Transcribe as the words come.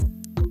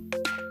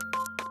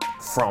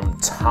From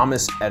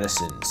Thomas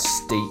Edison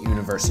State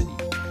University,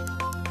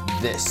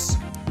 this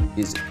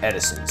is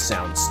Edison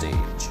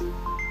Soundstage.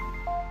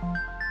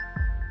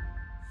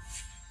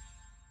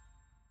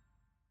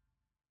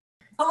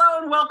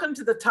 Hello and welcome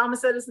to the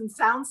Thomas Edison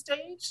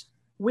Soundstage.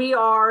 We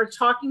are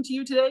talking to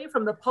you today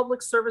from the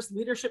Public Service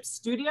Leadership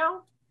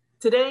Studio.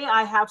 Today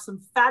I have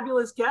some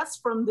fabulous guests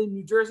from the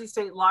New Jersey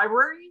State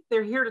Library.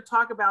 They're here to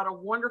talk about a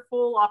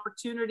wonderful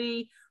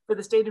opportunity for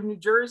the state of New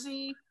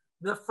Jersey,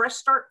 the Fresh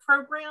Start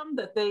program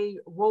that they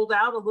rolled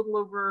out a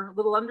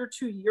little under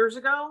 2 years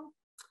ago.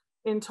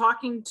 In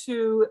talking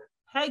to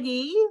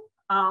Peggy,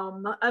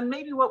 and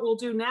maybe what we'll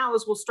do now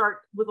is we'll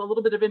start with a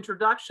little bit of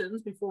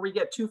introductions before we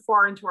get too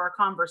far into our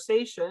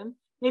conversation.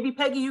 Maybe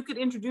Peggy, you could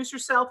introduce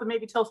yourself and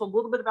maybe tell us a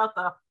little bit about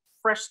the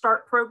Fresh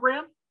Start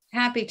program.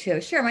 Happy to.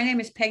 Sure. My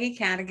name is Peggy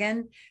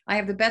Cadigan. I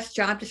have the best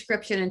job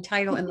description and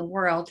title in the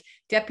world,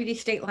 Deputy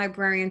State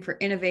Librarian for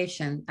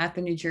Innovation at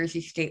the New Jersey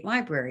State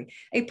Library,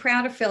 a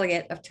proud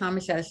affiliate of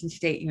Thomas Edison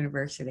State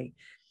University.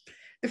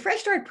 The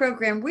Fresh Start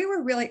program, we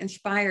were really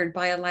inspired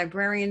by a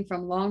librarian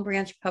from Long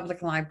Branch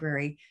Public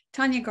Library,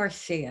 Tanya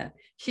Garcia.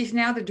 She's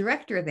now the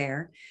director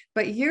there,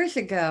 but years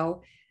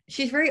ago,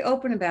 she's very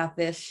open about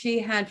this. She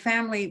had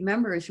family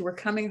members who were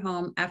coming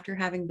home after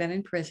having been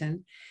in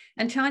prison.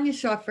 And Tanya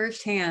saw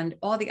firsthand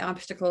all the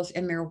obstacles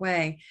in their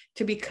way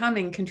to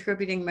becoming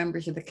contributing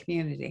members of the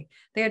community.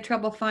 They had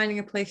trouble finding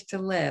a place to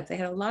live. They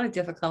had a lot of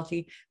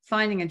difficulty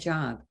finding a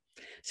job.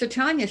 So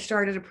Tanya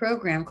started a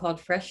program called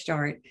Fresh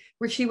Start,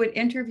 where she would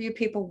interview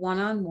people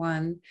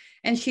one-on-one,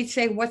 and she'd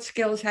say, what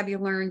skills have you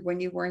learned when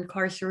you were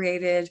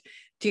incarcerated?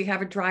 Do you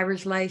have a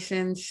driver's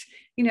license?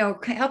 You know,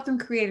 help them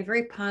create a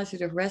very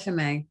positive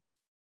resume.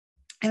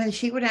 And then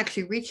she would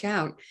actually reach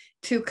out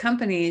to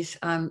companies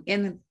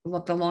in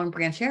the Long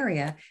Branch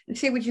area and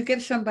say, would you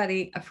give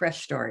somebody a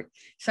fresh start?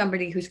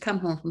 Somebody who's come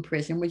home from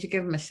prison, would you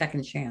give them a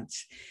second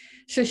chance?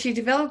 So she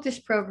developed this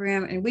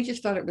program and we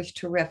just thought it was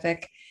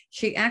terrific.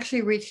 She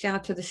actually reached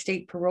out to the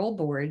state parole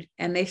board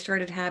and they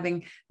started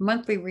having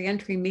monthly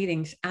reentry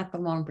meetings at the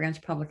Long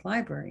Branch Public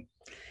Library.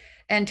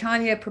 And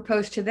Tanya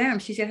proposed to them,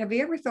 she said, have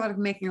you ever thought of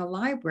making a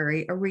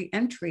library a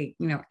reentry,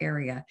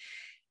 area?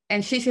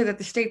 And she said that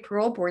the state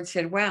parole board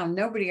said, wow,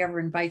 nobody ever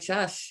invites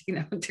us,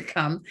 to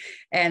come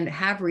and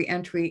have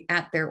reentry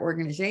at their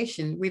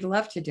organization. We'd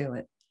love to do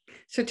it.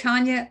 So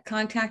Tanya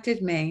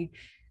contacted me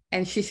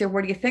and she said,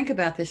 what do you think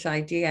about this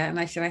idea? And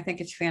I said, I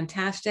think it's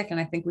fantastic. And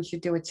I think we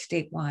should do it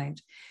statewide.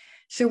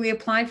 So we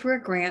applied for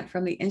a grant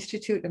from the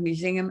Institute of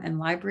Museum and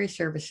Library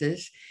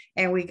Services.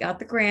 And we got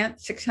the grant,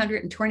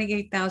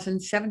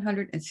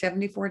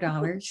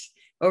 $628,774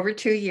 over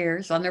 2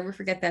 years. I'll never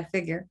forget that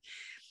figure.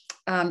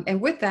 And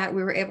with that,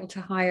 we were able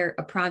to hire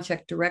a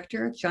project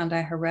director, John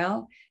Di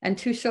Harrell, and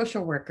 2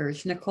 social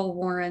workers, Nicole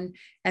Warren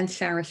and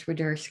Sarah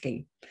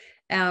Swiderski.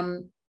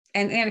 And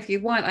if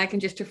you want, I can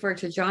just defer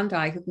to John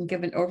Di, who can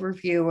give an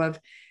overview of,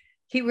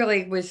 he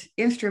really was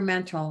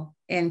instrumental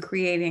in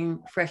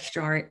creating Fresh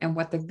Start and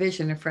what the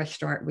vision of Fresh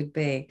Start would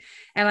be.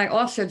 And I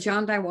also,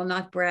 John Di will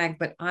not brag,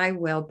 but I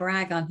will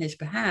brag on his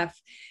behalf.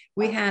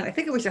 We had, I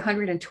think it was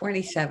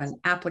 127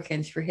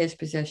 applicants for his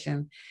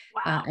position.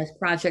 Wow. As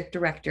project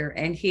director,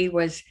 and he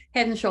was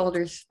head and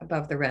shoulders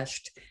above the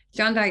rest.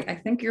 John, I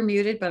think you're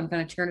muted, but I'm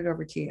going to turn it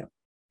over to you.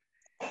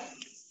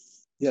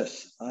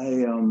 Yes, I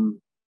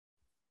am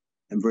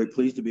very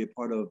pleased to be a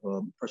part of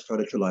Fresh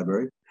Start at your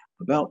library.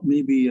 About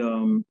maybe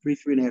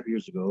 3.5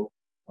 years ago,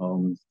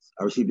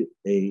 I received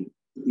an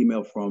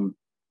email from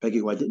Peggy,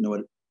 who I didn't know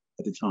at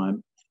the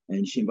time,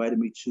 and she invited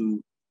me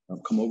to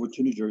come over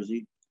to New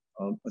Jersey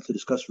to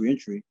discuss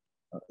reentry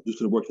due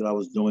to the work that I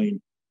was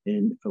doing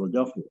in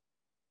Philadelphia.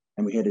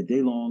 And we had a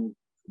day-long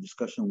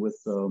discussion with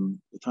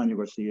Tanya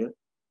Garcia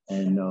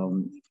and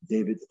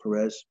David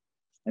Perez,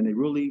 and they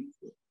really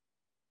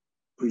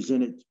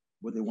presented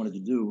what they wanted to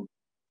do.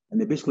 And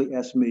they basically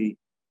asked me,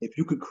 if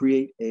you could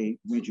create a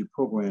reentry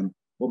program,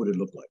 what would it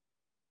look like?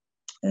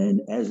 And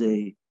as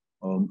a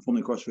formerly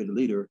incarcerated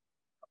leader,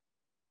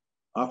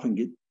 I often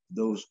get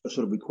those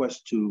sort of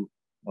requests to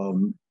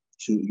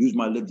use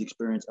my lived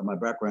experience and my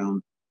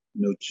background,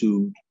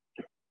 to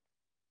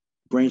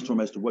brainstorm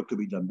as to what could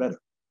be done better.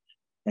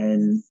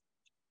 And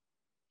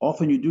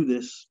often you do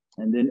this,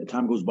 and then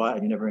time goes by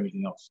and you never hear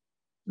anything else,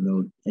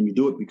 and you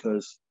do it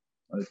because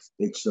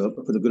it's for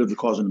the good of the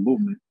cause and the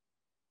movement.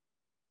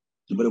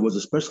 But it was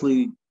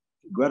especially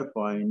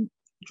gratifying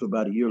to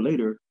about a year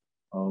later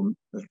to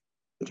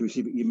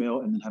receive an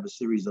email and then have a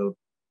series of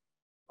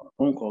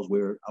phone calls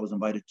where I was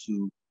invited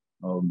to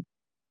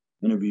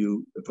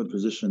interview for the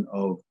position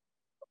of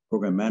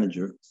program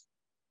manager,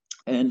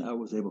 and I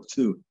was able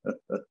to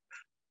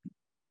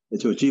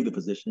achieve the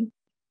position.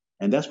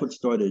 And that's what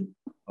started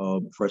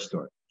Fresh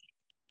Start.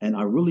 And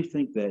I really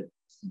think that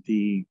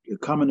the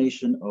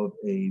combination of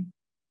a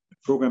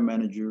program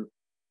manager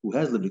who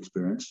has lived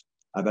experience,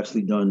 I've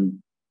actually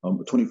done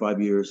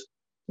 25 years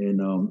in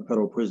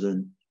federal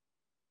prison.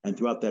 And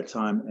throughout that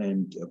time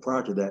and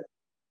prior to that,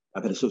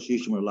 I've had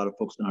association with a lot of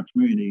folks in our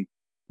community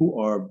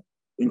who are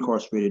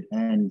incarcerated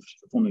and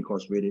formerly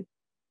incarcerated.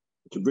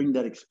 to bring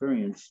that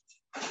experience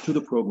to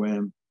the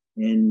program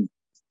in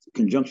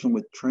conjunction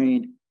with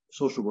trained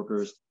social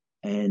workers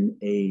and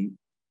a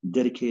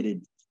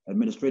dedicated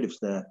administrative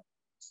staff,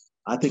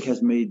 I think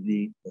has made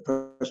the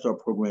Fresh Start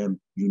program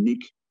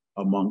unique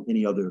among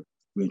any other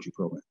reentry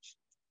programs.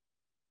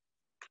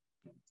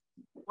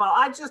 Well,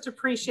 I just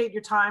appreciate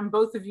your time,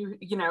 both of you,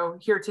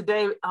 here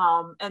today,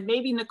 and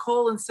maybe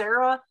Nicole and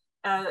Sarah,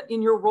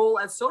 in your role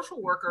as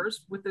social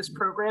workers with this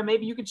program,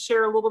 maybe you could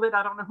share a little bit.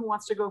 I don't know who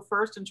wants to go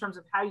first in terms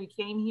of how you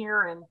came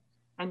here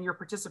and your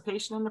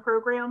participation in the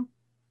program.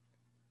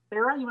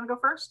 Sarah, you want to go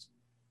first?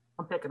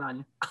 I'm picking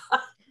on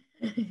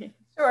you.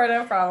 Sure,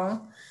 no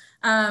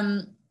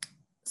problem.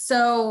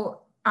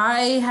 So I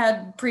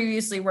had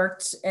previously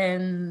worked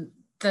in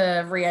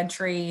the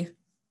reentry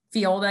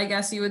field, I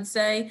guess you would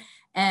say.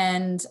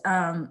 And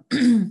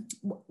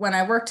when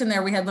I worked in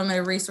there, we had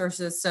limited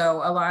resources.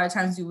 So a lot of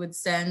times we would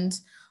send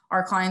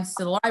our clients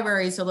to the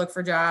library to look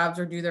for jobs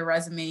or do their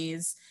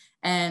resumes.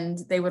 And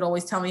they would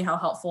always tell me how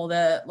helpful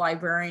the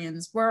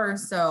librarians were.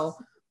 So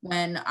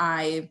when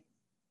I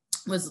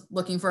was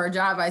looking for a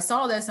job, I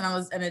saw this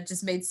and it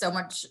just made so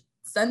much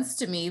sense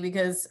to me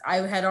because I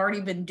had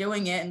already been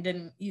doing it and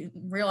didn't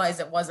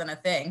realize it wasn't a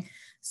thing.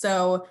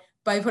 So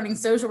by putting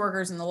social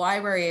workers in the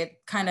library,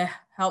 it kind of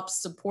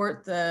helps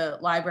support the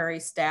library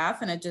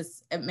staff. And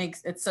it's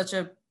such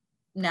a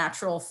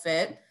natural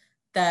fit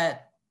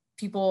that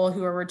people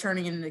who are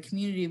returning into the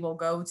community will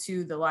go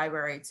to the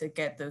library to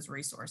get those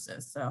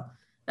resources. So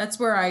that's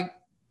where I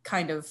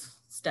kind of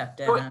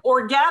stepped in. So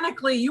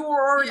organically, you were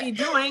already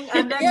doing,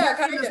 and then you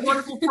came this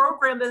wonderful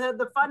program that had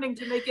the funding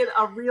to make it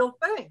a real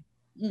thing.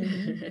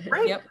 Mm-hmm.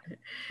 Great. Yep.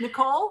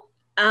 Nicole?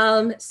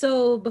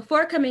 So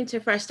before coming to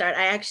Fresh Start,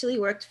 I actually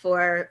worked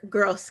for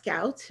Girl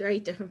Scouts,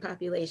 right? Different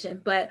population.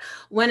 But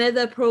one of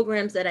the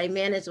programs that I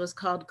managed was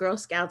called Girl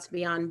Scouts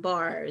Beyond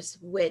Bars,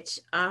 which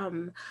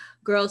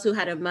girls who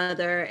had a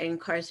mother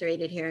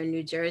incarcerated here in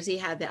New Jersey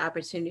had the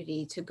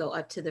opportunity to go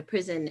up to the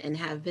prison and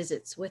have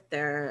visits with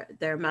their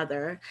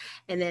mother.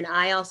 And then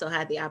I also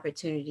had the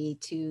opportunity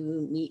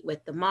to meet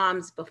with the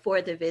moms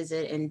before the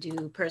visit and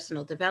do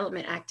personal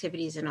development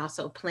activities and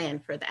also plan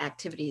for the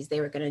activities they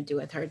were going to do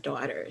with her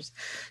daughters.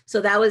 So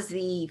that was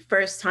the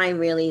first time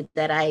really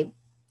that I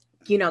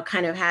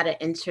kind of had an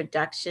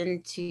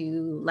introduction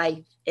to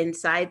life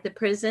inside the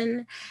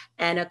prison.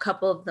 And a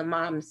couple of the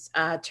moms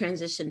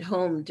transitioned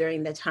home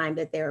during the time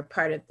that they were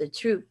part of the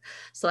troop.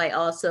 So I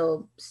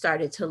also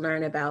started to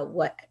learn about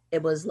what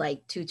it was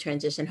like to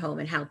transition home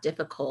and how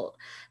difficult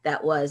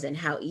that was and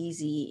how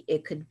easy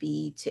it could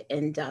be to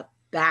end up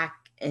back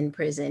in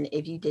prison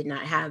if you did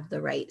not have the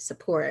right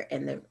support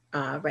and the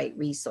right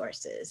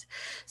resources.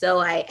 So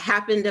I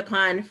happened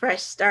upon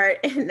Fresh Start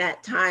in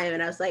that time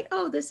and I was like,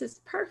 oh, this is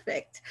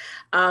perfect.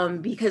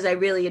 Because I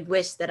really had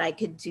wished that I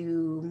could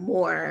do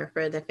more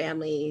for the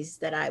families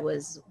that I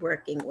was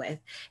working with.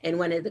 And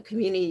one of the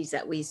communities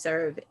that we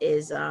serve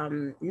is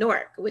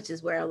Newark, which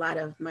is where a lot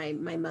of my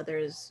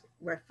mothers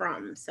were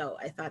from. So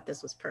I thought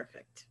this was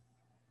perfect.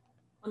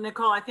 Well,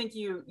 Nicole, I think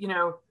you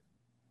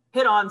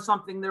hit on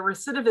something. The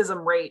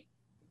recidivism rate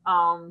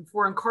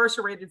for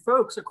incarcerated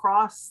folks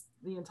across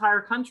the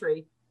entire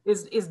country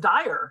is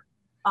dire.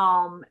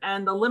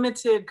 And the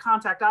limited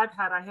contact I've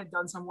had, I had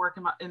done some work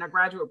in a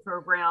graduate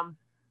program,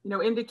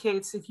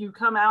 indicates if you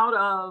come out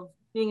of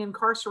being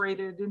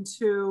incarcerated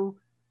into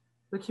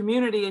the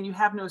community and you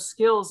have no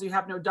skills, you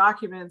have no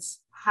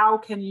documents, how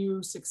can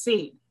you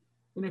succeed?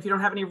 If you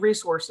don't have any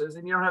resources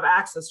and you don't have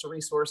access to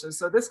resources.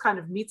 So this kind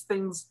of meets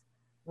things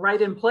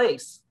right in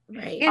place.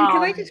 Right. And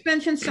can I just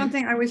mention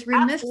something? I was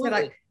remiss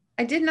that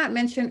I did not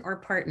mention our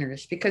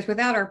partners, because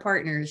without our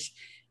partners,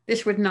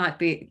 this would not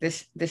be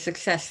the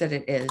success that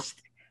it is.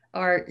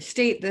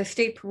 The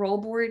state parole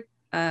board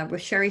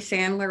with Sherry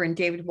Sandler and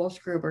David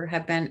Wolfsgruber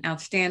have been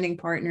outstanding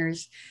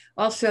partners.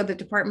 Also, the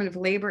Department of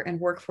Labor and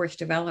Workforce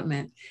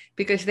Development,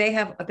 because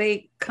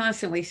they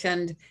constantly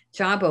send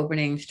job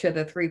openings to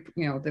the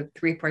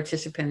three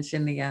participants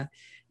in the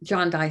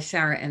John Dye,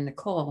 Sarah, and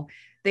Nicole.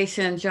 They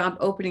send job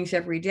openings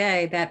every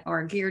day that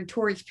are geared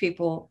towards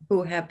people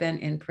who have been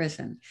in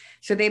prison.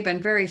 So they've been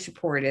very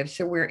supportive.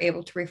 So we're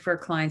able to refer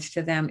clients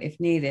to them if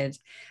needed.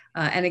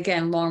 And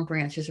again, Long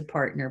Branch is a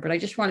partner. But I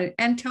just wanted,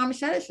 and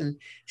Thomas Edison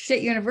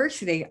State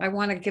University, I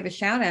want to give a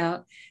shout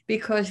out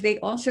because they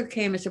also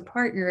came as a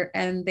partner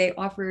and they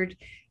offered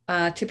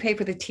to pay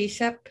for the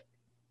TSEP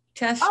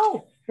test.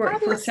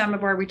 For some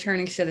of our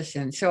returning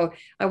citizens. So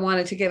I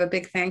wanted to give a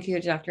big thank you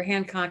to Dr.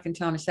 Hancock and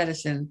Thomas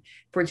Edison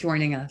for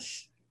joining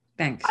us.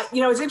 Thanks.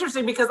 It's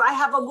interesting because I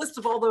have a list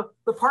of all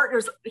the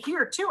partners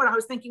here too. And I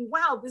was thinking,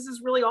 wow, this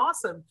is really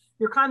awesome.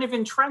 You're kind of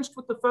entrenched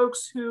with the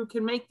folks who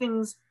can make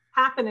things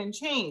happen and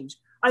change.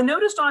 I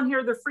noticed on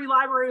here, the Free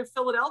Library of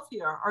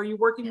Philadelphia. Are you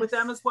working with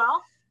them as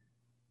well?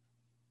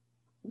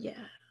 Yeah.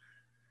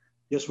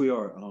 Yes, we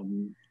are.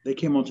 They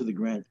came onto the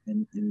grant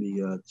in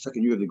the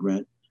second year of the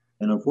grant.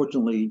 And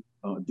unfortunately,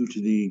 due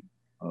to the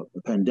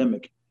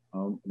pandemic,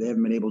 they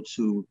haven't been able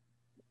to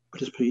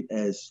participate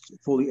as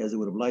fully as they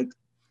would have liked.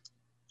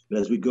 But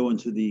as we go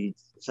into the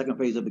second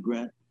phase of the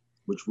grant,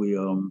 which we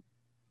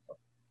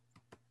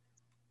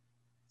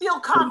feel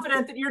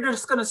confident that you're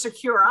just going to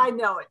secure. I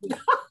know it.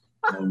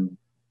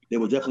 They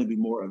will definitely be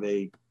more of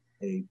a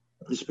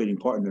participating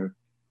partner.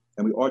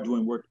 And we are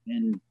doing work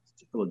in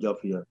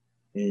Philadelphia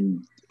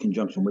in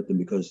conjunction with them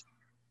because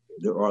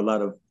there are a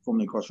lot of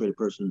formerly incarcerated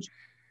persons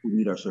who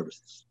need our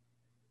services.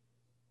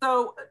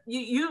 So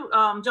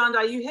John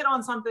Dye, you hit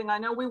on something I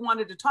know we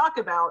wanted to talk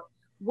about.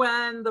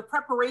 When the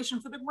preparation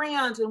for the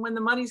grant and when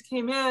the monies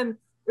came in,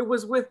 it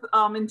was with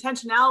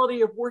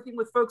intentionality of working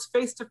with folks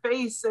face to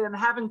face and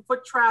having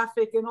foot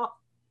traffic and all,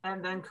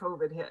 and then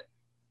COVID hit.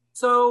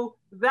 So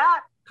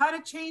that kind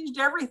of changed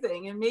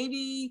everything. And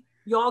maybe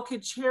y'all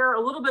could share a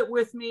little bit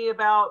with me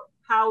about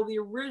how the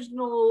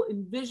original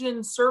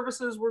envisioned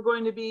services were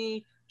going to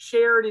be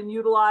shared and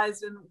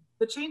utilized and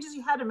the changes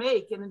you had to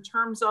make. And in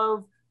terms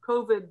of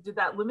COVID, did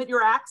that limit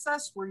your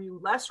access? Were you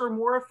less or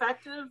more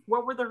effective?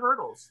 What were the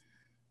hurdles?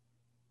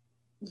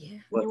 Yeah.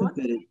 Well, I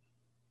think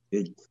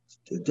that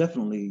it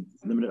definitely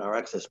limited our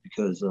access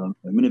because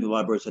many of the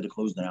libraries had to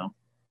close down.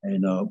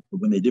 And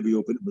when they did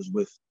reopen, it was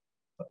with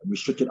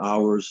restricted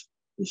hours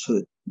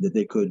so that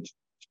they could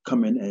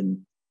come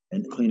in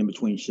and clean in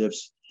between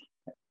shifts.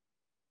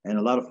 And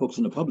a lot of folks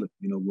in the public,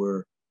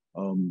 were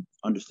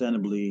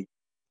understandably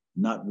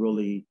not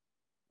really,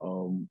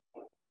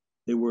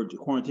 they were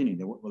quarantining.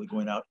 They weren't really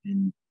going out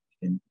in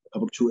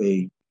public to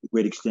a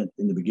great extent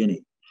in the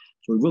beginning.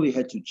 So we really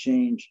had to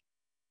change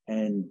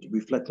and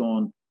reflect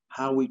on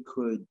how we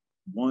could,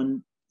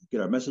 one, get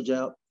our message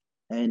out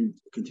and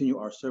continue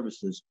our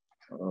services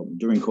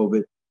during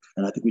COVID.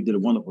 And I think we did a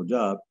wonderful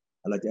job.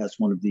 I'd like to ask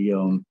one of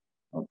the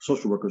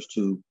social workers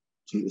to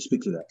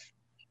speak to that.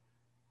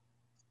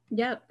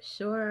 Yep,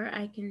 sure,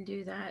 I can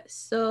do that.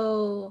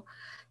 So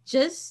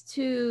just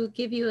to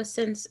give you a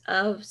sense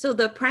of, so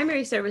the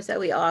primary service that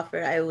we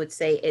offer, I would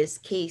say, is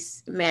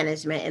case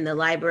management, and the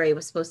library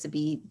was supposed to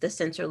be the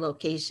central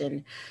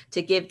location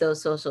to give those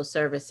social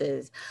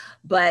services.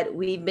 But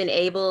we've been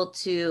able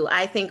to,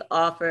 I think,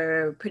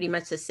 offer pretty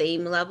much the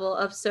same level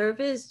of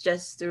service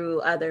just through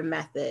other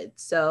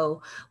methods.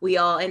 So we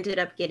all ended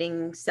up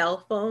getting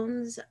cell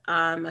phones.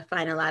 I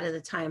find a lot of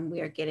the time we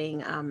are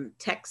getting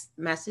text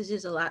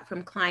messages a lot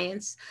from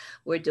clients.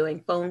 We're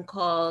doing phone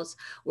calls.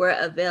 We're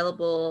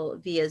available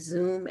via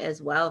Zoom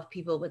as well if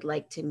people would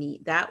like to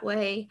meet that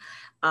way.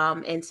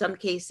 In some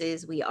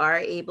cases, we are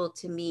able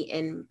to meet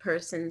in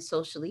person,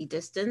 socially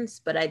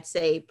distanced, but I'd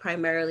say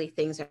primarily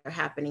things are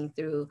happening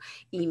through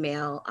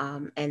email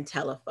and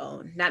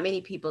telephone. Not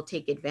many people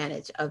take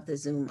advantage of the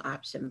Zoom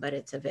option, but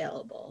it's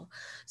available.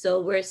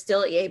 So we're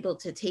still able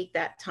to take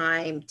that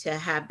time to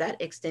have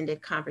that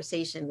extended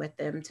conversation with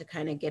them to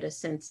kind of get a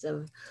sense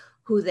of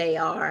who they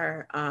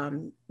are,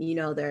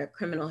 their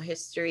criminal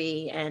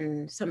history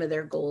and some of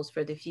their goals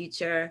for the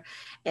future,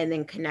 and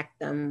then connect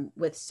them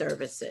with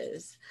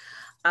services.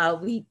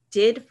 We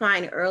did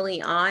find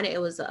early on it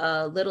was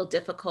a little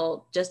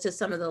difficult just as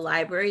some of the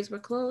libraries were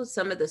closed.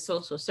 Some of the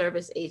social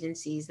service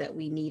agencies that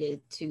we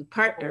needed to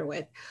partner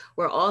with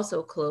were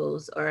also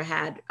closed or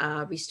had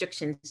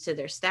restrictions to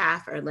their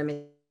staff or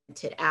limited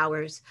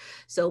hours.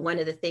 So one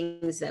of the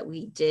things that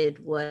we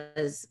did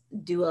was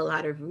do a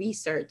lot of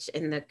research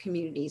in the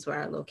communities where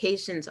our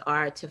locations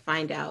are to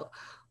find out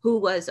who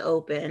was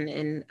open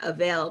and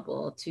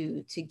available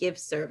to give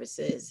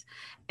services.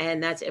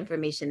 And that's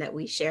information that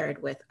we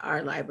shared with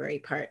our library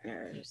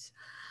partners.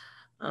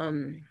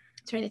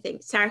 Trying to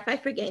think, Sarah, if I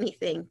forget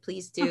anything,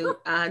 please do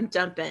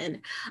jump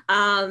in.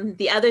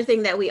 The other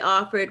thing that we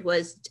offered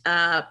was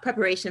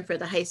preparation for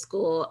the high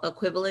school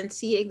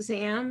equivalency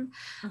exam.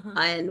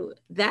 And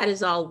that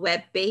is all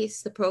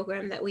web-based, the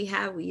program that we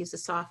have. We use a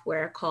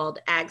software called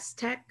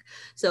AgsTech.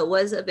 So it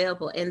was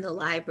available in the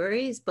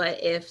libraries,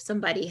 but if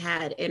somebody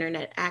had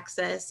internet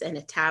access and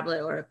a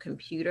tablet or a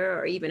computer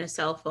or even a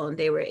cell phone,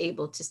 they were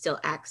able to still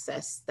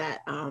access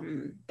that,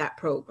 that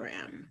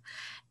program.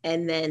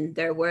 And then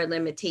there were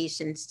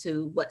limitations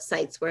to what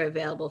sites were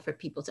available for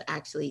people to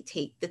actually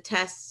take the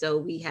test. So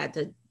we had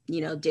to,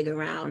 dig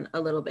around a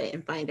little bit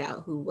and find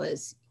out who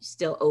was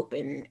still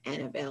open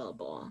and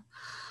available.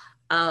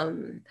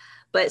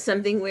 But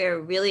something we're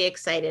really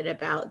excited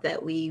about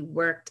that we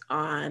worked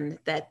on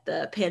that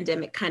the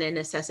pandemic kind of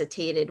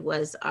necessitated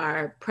was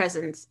our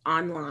presence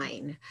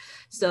online.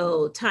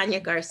 So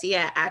Tanya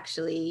Garcia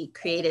actually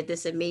created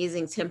this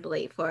amazing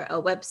template for a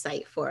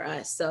website for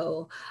us.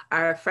 So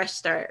our Fresh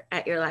Start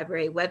at Your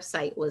Library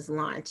website was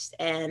launched,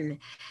 and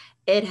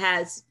it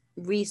has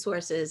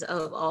resources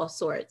of all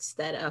sorts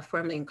that a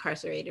formerly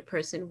incarcerated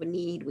person would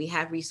need. We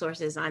have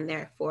resources on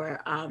there for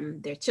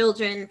their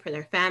children, for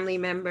their family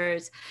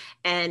members,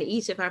 and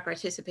each of our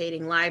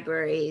participating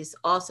libraries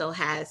also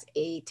has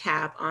a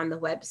tab on the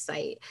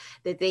website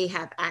that they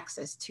have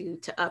access to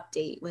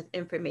update with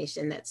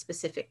information that's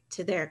specific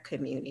to their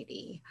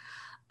community,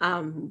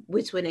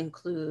 which would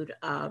include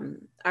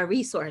our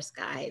resource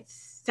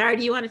guides. Sarah,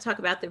 do you want to talk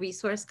about the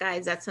resource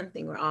guides? That's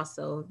something we're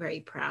also very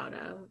proud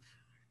of.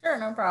 Sure,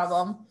 no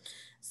problem.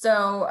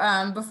 So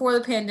before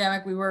the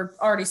pandemic, we were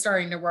already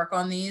starting to work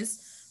on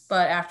these,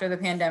 but after the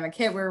pandemic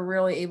hit, we were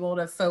really able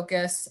to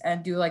focus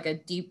and do like a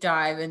deep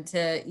dive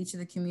into each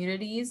of the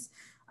communities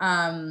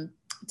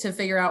to to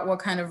figure out what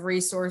kind of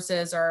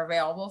resources are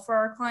available for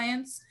our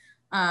clients.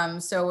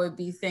 So it would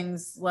be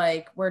things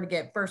like where to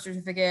get birth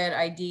certificate,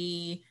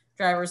 ID,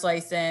 driver's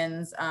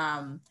license,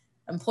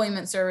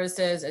 employment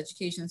services,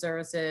 education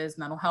services,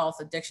 mental health,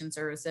 addiction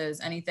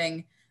services,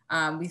 anything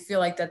we feel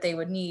like that they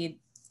would need.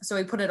 So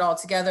we put it all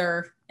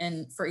together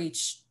for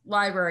each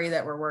library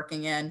that we're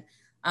working in.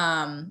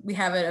 We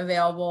have it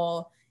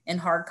available in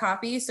hard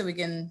copy, so we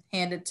can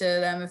hand it to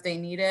them if they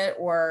need it,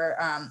 or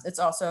it's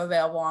also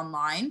available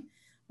online,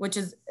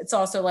 it's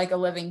also like a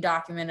living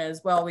document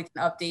as well. We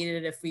can update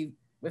it if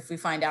we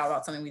find out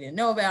about something we didn't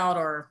know about,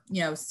 or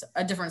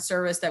a different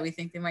service that we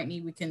think they might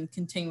need. We can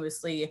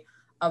continuously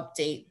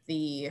update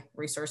the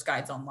resource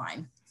guides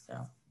online.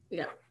 So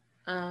yeah.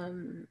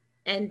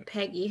 And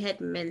Peggy had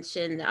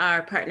mentioned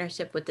our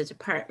partnership with the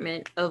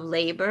Department of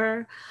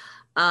Labor.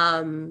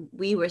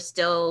 We were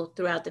still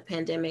throughout the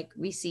pandemic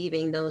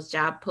receiving those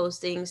job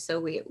postings, so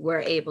we were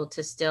able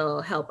to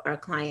still help our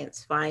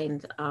clients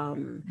find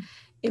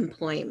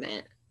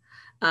employment,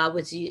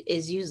 which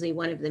is usually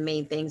one of the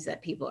main things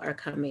that people are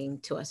coming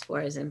to us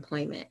for, is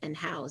employment and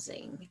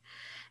housing.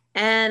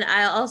 And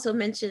I also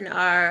mentioned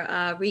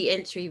our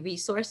reentry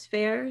resource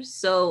fairs.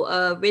 So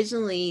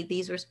originally,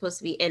 these were supposed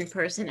to be in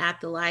person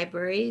at the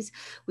libraries.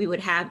 We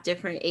would have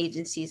different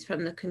agencies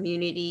from the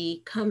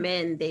community come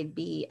in. They'd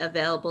be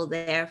available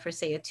there for,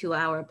 say, a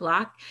 2-hour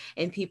block,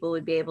 and people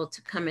would be able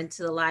to come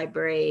into the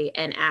library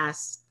and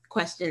ask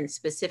questions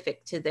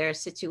specific to their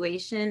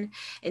situation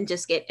and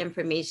just get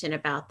information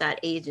about that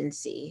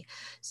agency.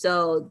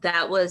 So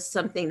that was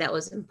something that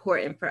was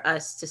important for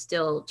us to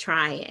still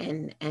try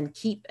and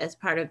keep as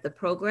part of the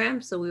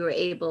program. So we were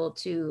able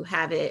to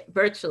have it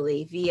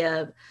virtually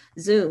via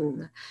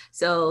Zoom.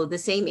 So the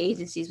same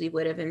agencies we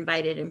would have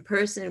invited in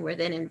person were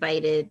then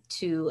invited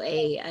to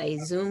a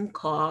Zoom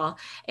call,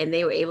 and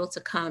they were able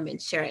to come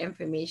and share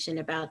information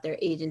about their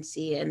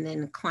agency. And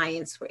then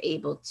clients were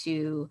able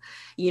to,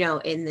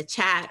 in the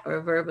chat or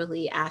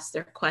verbally ask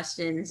their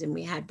questions, and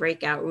we had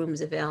breakout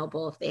rooms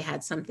available if they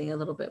had something a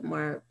little bit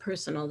more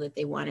personal that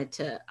they wanted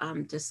to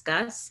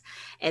discuss.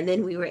 And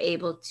then we were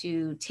able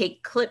to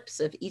take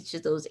clips of each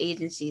of those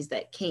agencies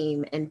that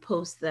came and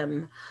post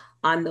them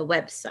on the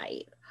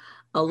website,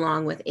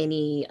 along with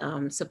any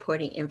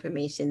supporting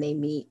information they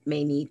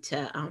may need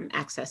to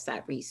access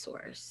that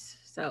resource.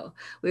 So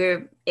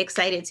we're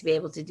excited to be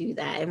able to do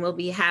that. And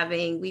we've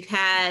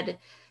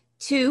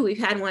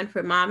had one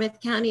for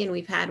Monmouth County and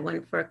we've had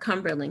one for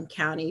Cumberland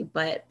County,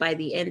 but by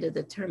the end of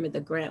the term of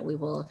the grant, we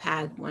will have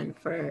had one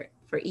for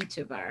each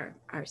of our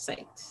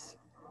sites.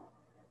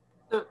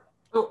 So,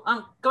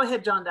 go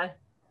ahead, John Day.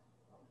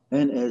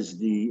 And as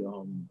the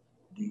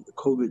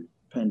COVID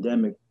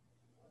pandemic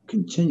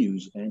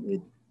continues and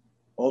it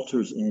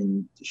alters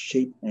in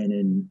shape and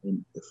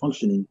in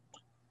functioning,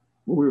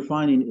 what we're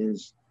finding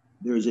is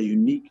there is a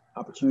unique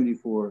opportunity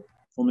for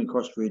formerly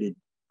incarcerated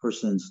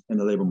persons in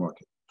the labor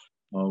market.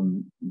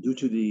 Due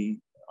to the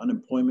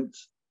unemployment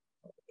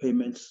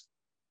payments,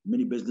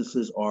 many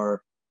businesses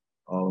are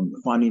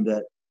finding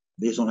that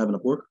they just don't have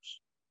enough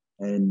workers.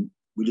 And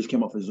we just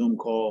came off a Zoom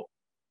call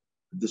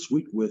this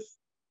week with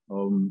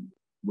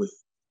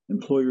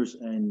employers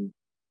and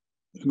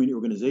community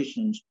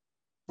organizations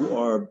who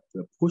are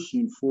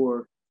pushing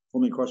for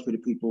formerly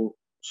incarcerated people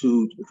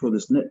to fill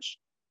this niche.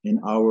 In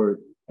our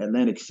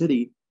Atlantic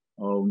City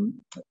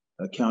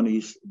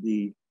counties,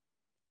 the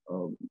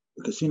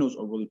casinos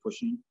are really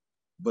pushing.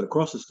 But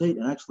across the state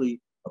and actually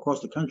across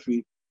the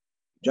country,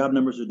 job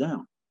numbers are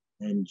down.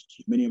 And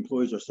many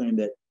employees are saying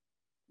that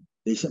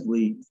they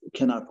simply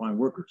cannot find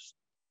workers.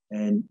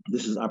 And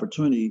this is an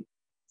opportunity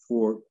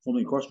for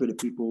formerly incarcerated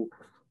people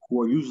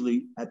who are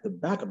usually at the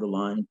back of the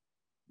line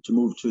to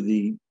move to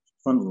the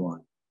front of the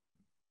line.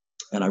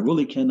 And I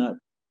really cannot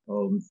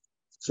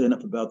say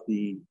enough about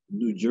the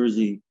New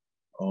Jersey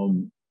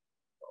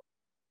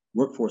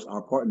workforce,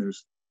 our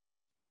partners.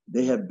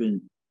 They have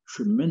been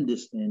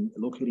tremendous in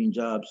locating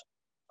jobs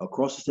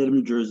across the state of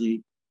New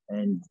Jersey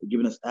and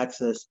giving us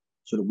access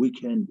so that we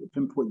can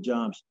pinpoint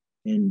jobs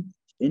in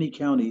any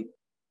county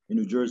in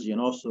New Jersey, and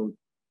also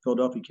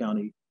Philadelphia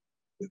County,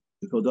 the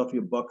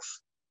Philadelphia,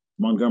 Bucks,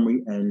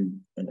 Montgomery,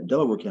 and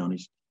Delaware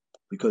counties,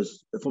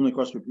 because the formerly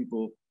incarcerated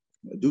people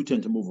do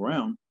tend to move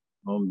around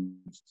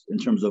in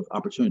terms of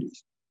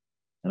opportunities.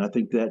 And I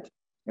think that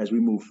as we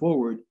move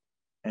forward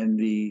and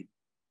the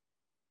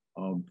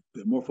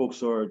more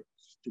folks are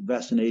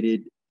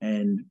vaccinated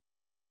and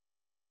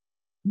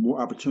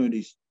more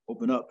opportunities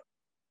open up,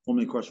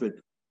 formerly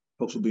incarcerated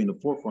folks will be in the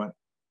forefront,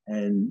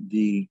 and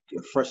the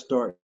Fresh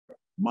Start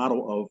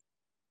model of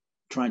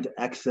trying to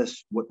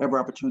access whatever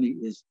opportunity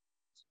is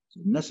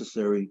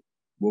necessary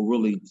will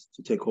really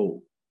take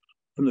hold.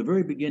 From the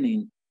very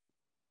beginning,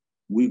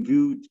 we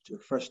viewed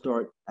Fresh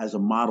Start as a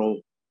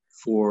model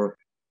for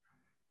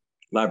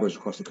libraries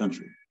across the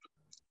country.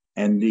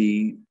 And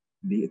the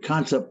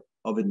concept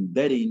of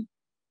embedding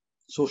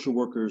social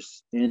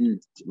workers in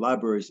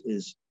libraries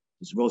is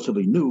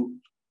relatively new.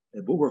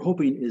 And what we're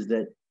hoping is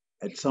that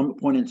at some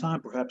point in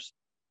time, perhaps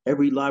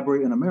every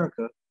library in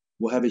America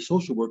will have a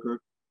social worker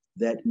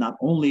that not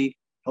only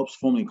helps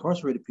formerly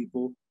incarcerated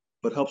people,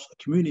 but helps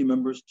community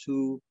members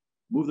to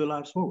move their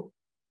lives forward.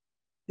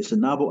 It's a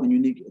novel and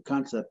unique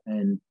concept,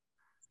 and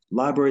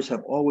libraries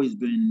have always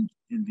been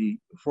in the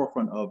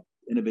forefront of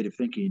innovative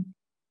thinking,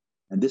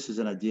 and this is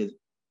an idea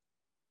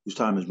whose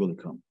time has really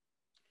come.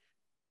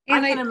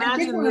 And I can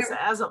imagine this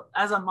as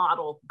a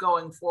model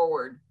going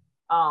forward.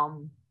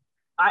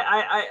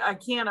 I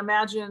can't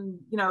imagine,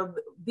 you know,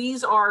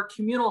 these are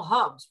communal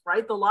hubs,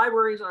 right? The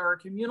libraries are a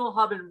communal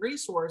hub and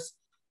resource.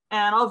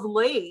 And of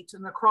late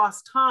and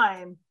across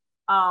time,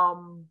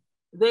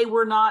 they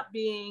were not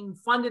being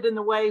funded in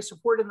the way,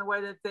 supported in the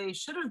way that they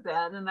should have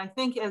been. And I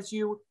think as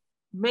you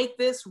make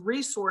this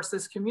resource,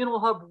 this communal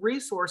hub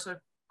resource, a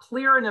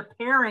clear and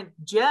apparent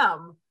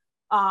gem,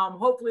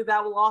 hopefully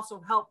that will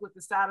also help with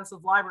the status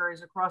of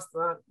libraries across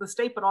the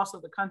state, but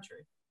also the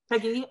country.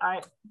 Peggy,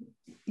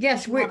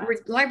 Yes,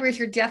 libraries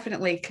are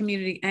definitely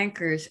community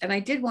anchors. And I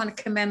did want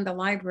to commend the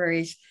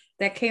libraries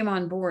that came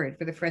on board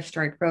for the Fresh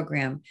Start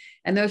program.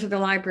 And those are the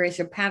libraries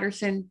of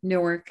Paterson,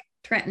 Newark,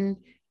 Trenton,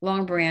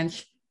 Long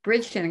Branch,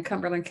 Bridgeton and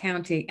Cumberland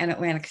County, and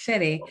Atlantic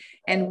City.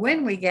 And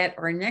when we get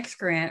our next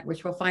grant,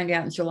 which we'll find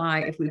out in July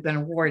if we've been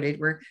awarded,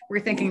 we're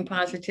thinking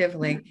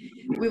positively.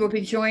 We will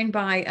be joined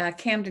by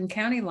Camden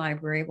County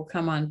Library will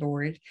come on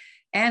board,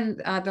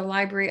 and the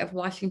Library of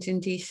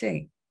Washington,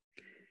 D.C.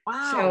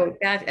 Wow. So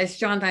that, as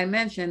John Dye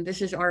mentioned,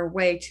 this is our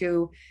way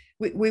to,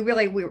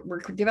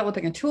 we're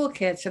developing a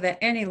toolkit so that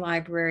any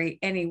library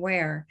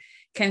anywhere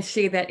can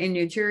see that in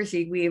New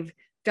Jersey, we've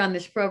done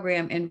this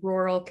program in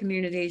rural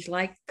communities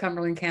like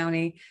Cumberland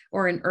County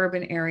or in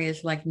urban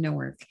areas like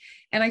Newark.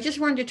 And I just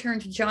wanted to turn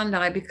to John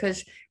Dye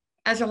because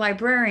as a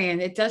librarian,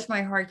 it does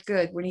my heart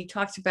good when he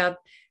talks about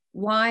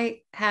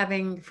why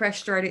having Fresh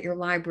Start at your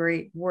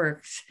library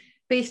works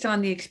based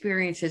on the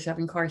experiences of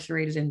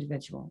incarcerated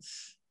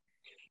individuals.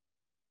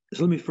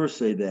 So let me first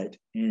say that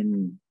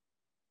in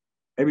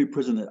every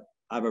prison that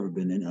I've ever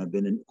been in, I've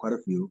been in quite a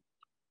few,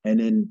 and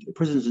in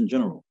prisons in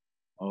general,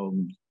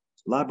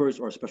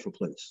 libraries are a special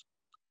place.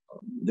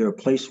 They're a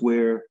place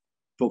where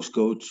folks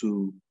go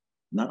to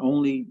not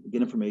only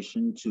get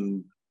information,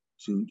 to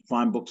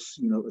find books,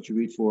 you know, that you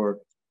read for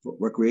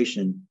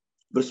recreation,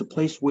 but it's a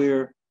place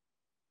where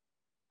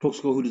folks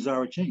go who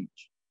desire a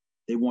change.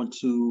 They want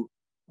to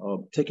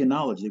take in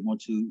knowledge. They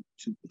want to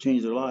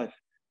change their life.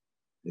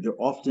 They're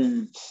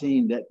often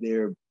seeing that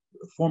their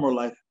former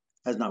life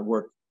has not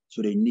worked,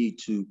 so they need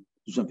to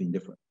do something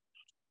different.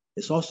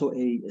 It's also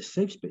a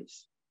safe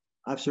space.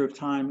 I've served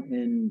time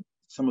in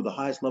some of the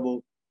highest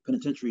level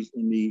penitentiaries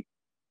in the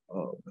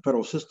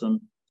federal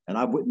system, and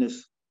I've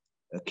witnessed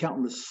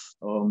countless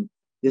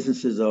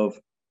instances of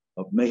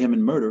mayhem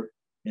and murder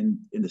in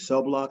the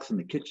cell blocks, in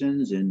the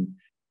kitchens, in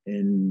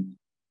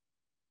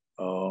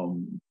the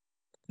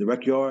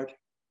rec yard.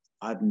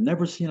 I've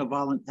never seen a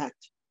violent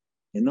act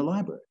in the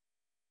library.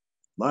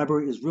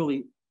 Library is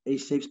really a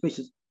safe space.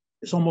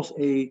 It's almost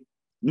a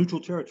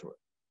neutral territory.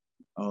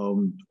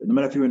 No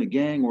matter if you're in a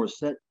gang or a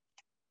set,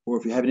 or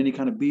if you're having any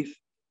kind of beef,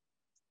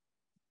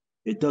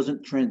 it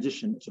doesn't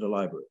transition to the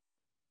library.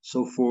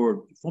 So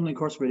for formerly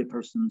incarcerated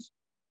persons,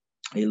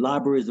 a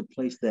library is a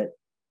place that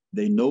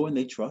they know and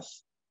they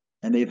trust,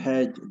 and they've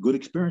had good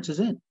experiences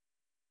in,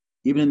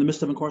 even in the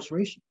midst of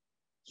incarceration.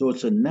 So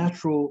it's a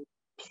natural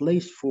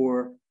place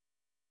for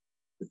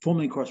the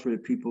formerly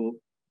incarcerated people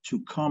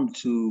to come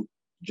to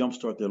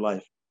jumpstart their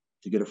life,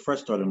 to get a fresh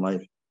start in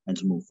life, and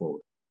to move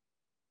forward.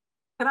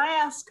 Can I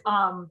ask,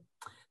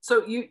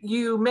 so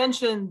you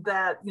mentioned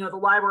that, you know, the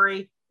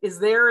library is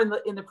there in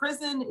the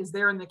prison, is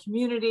there in the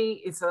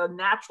community, it's a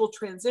natural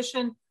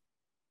transition.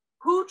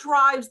 Who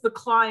drives the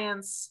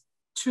clients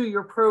to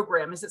your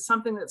program? Is it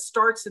something that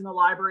starts in the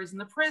libraries in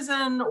the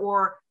prison,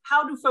 or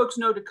how do folks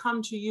know to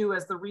come to you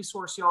as the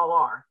resource y'all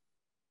are?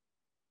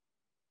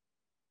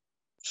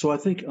 So I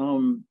think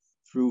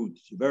through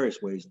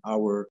various ways,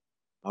 our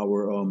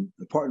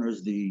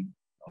partners, the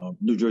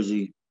New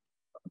Jersey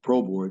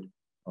Pro Board,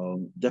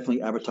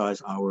 definitely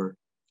advertise our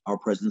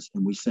presence,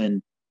 and we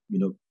send, you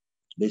know,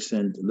 they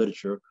send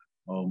literature.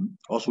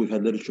 Also, we've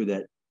had literature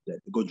that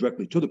goes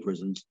directly to the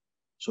prisons,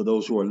 so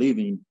those who are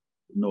leaving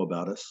know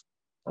about us.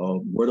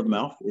 Word of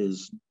mouth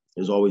is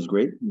always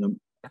great, you know,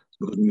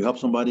 because when you help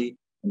somebody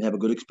and they have a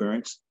good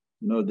experience,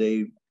 you know,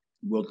 they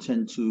will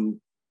tend to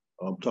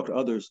talk to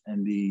others,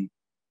 and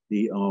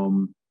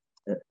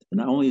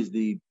not only is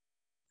the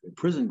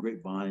prison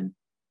grapevine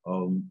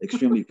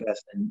extremely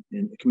fast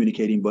in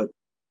communicating, but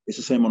it's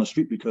the same on the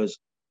street because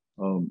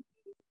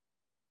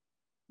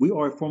we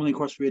are a formerly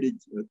incarcerated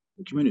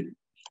community.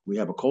 We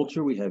have a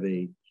culture, we have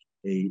a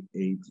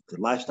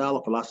lifestyle,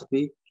 a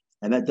philosophy,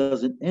 and that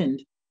doesn't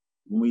end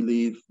when we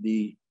leave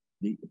the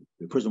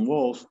prison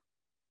walls.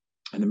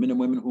 And the men and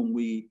women whom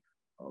we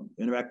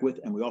interact with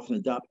and we often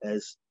adopt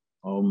as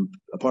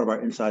a part of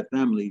our inside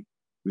family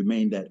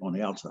remain that on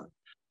the outside.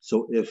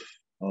 So if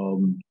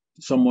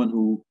someone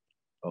who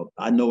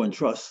I know and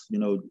trust, you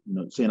know,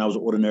 saying I was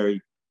an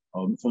ordinary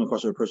former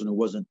incarcerated person who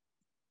wasn't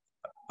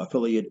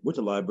affiliated with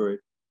the library,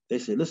 they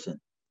say, listen,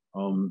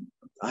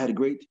 I had a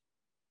great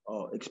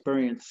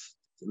experience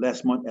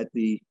last month at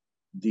the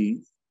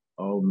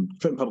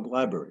Trenton Public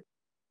Library.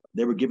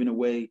 They were giving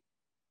away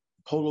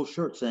polo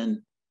shirts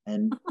and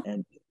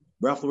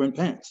Ralph Lauren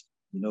pants.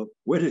 You know,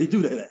 where did they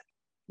do that at?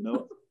 You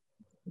know,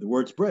 the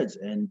word spreads,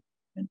 and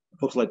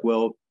folks are like,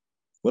 well,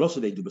 what else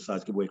do they do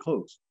besides give away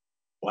clothes?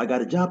 Well, I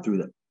got a job through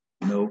them.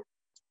 You know,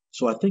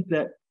 so I think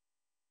that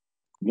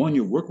one,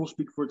 your work will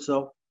speak for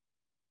itself,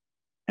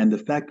 and the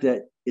fact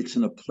that it's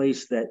in a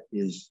place that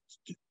is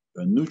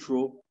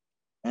neutral,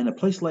 and a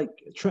place like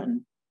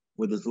Trenton,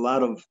 where there's a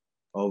lot of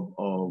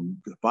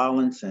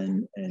violence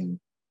and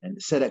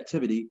set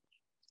activity,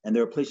 and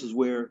there are places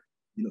where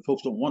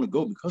folks don't want to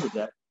go because of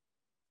that.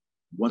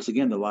 Once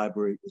again, the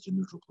library is a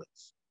neutral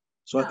place.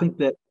 So I think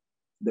that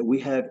we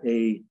have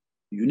a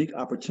unique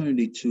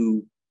opportunity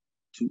to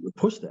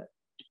push that,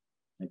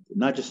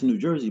 not just in New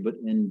Jersey, but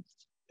in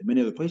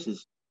many other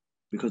places,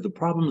 because the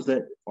problems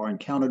that are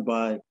encountered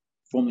by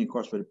formerly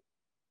incarcerated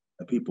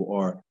people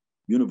are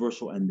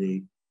universal and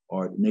they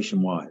are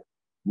nationwide.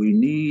 We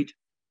need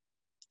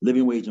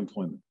living wage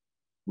employment.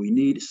 We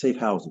need safe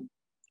housing.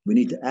 We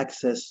need to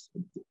access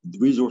the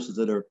resources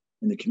that are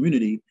in the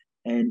community.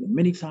 And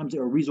many times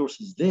there are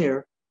resources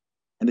there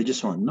and they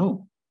just aren't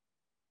known.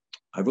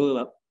 I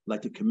really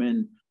like to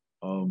commend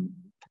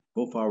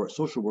both our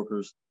social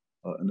workers,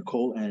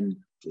 Nicole and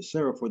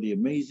Sarah, for the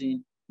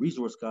amazing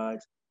resource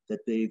guides that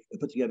they've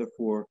put together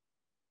for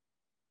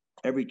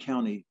every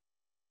county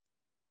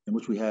in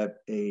which we have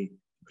a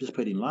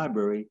participating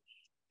library.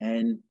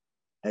 And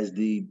as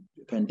the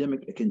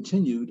pandemic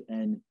continued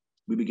and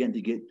we began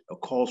to get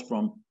calls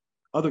from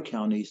other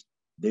counties,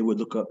 they would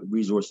look up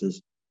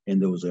resources in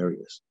those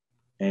areas.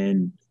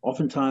 And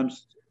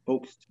oftentimes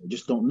folks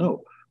just don't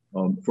know.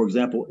 For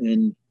example,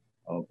 in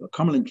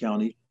Cumberland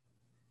County,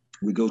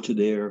 we go to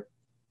their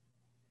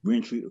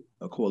reentry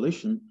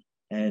coalition,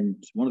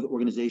 and one of the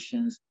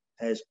organizations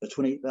has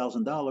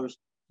 $28,000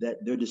 that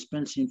they're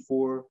dispensing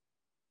for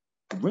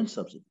rent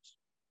subsidies.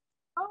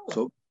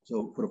 Oh.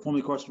 So for the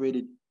formerly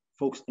incarcerated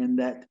folks in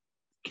that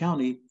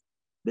county,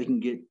 they can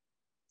get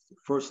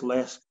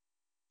last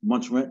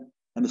month's rent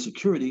and the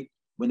security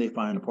when they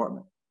find an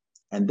apartment.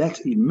 And that's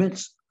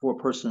immense for a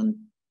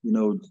person,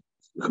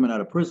 coming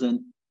out of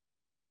prison.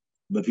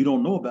 But if you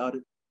don't know about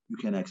it, you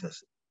can't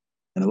access it.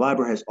 And the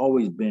library has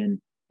always been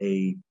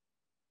a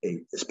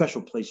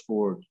special place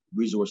for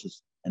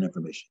resources and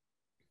information.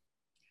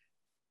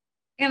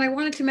 And I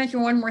wanted to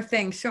mention one more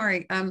thing.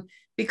 Sorry.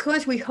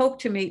 Because we hope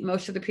to meet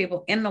most of the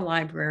people in the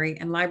library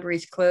and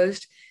libraries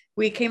closed,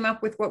 we came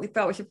up with what we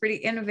thought was a pretty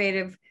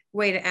innovative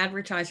way to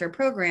advertise our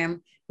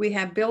program. We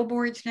have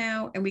billboards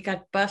now, and we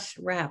got bus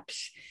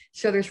wraps.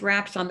 So there's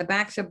wraps on the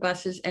backs of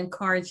buses and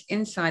cards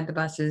inside the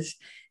buses,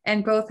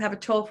 and both have a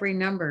toll-free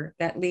number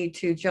that lead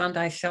to John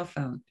Dye's cell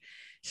phone.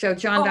 So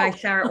John Dye,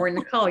 Sarah, or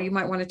Nicole, you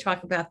might want to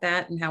talk about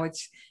that and how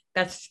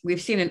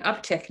we've seen an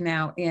uptick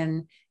now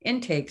in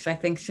intakes, I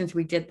think, since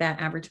we did that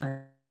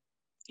advertising.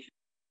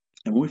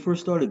 And when we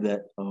first started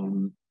that,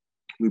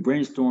 we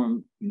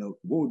brainstormed,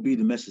 what would be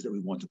the message that we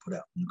want to put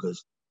out?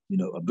 Because,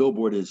 a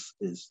billboard is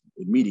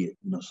immediate,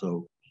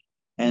 so,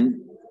 and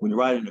when you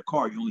ride in the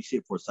car, you only see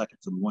it for a second.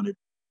 So we wanted,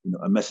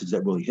 a message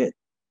that really hit.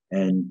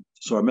 And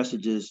so our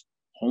message is,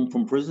 home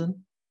from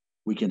prison,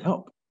 we can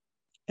help.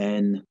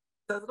 And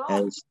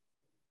as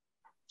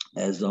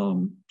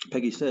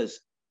Peggy says,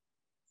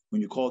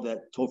 when you call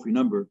that toll-free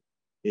number,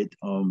 it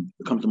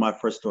comes to my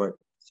Fresh Start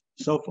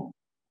cell phone.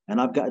 And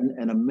I've gotten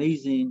an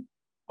amazing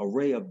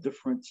array of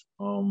different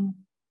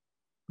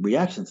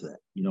reactions to that.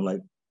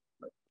 Like,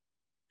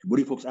 what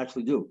do you folks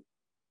actually do?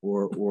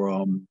 Or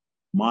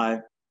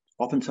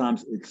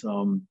oftentimes it's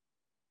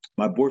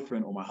my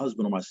boyfriend or my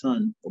husband or my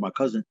son or my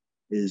cousin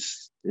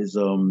is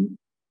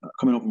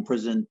coming home from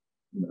prison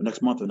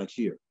next month or next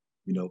year.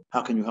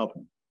 How can you help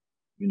him?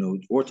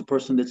 Or it's a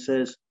person that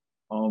says,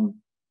 I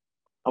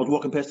was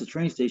walking past the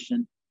train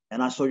station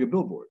and I saw your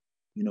billboard.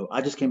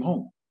 I just came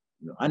home.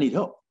 I need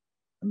help.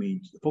 I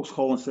mean, folks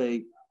call and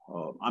say,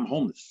 I'm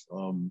homeless,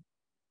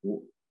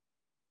 or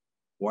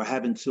I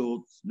have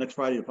until next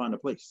Friday to find a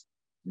place,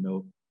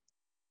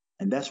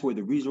 and that's where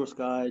the resource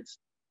guides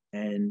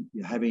and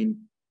having,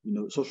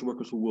 social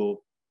workers who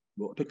will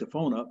pick the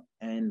phone up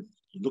and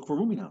look for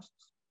rooming houses,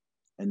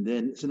 and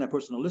then send that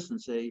person a list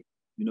and say,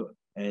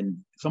 and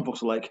some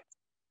folks are like,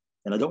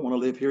 and I don't want to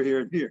live here,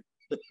 here, and here,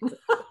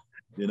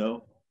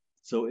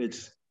 so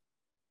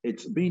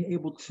it's being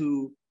able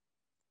to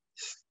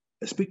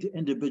speak to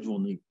individual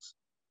needs.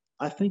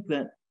 I think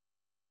that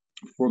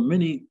for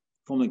many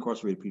formerly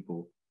incarcerated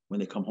people, when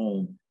they come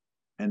home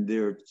and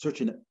they're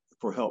searching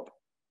for help,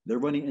 they're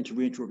running into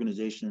reentry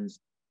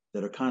organizations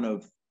that are kind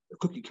of a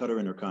cookie cutter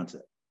in their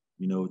concept,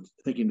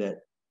 thinking that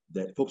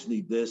folks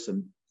need this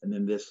and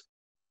then this,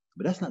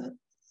 but that's not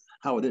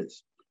how it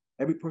is.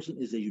 Every person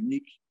is a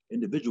unique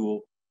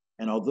individual,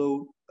 and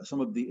although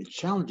some of the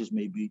challenges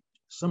may be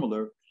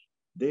similar,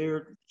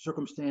 their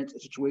circumstance,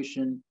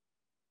 situation,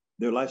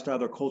 their lifestyle,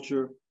 their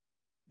culture,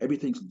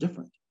 everything's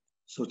different.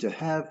 So to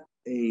have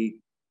a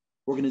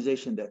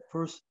organization that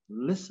first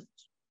listens,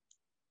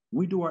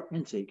 we do our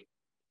intake,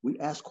 we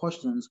ask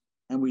questions,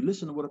 and we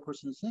listen to what a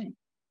person is saying.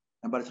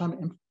 And by the time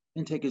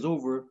intake is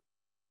over,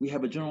 we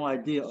have a general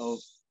idea of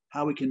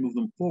how we can move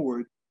them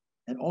forward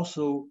and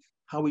also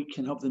how we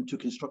can help them to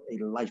construct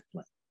a life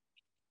plan.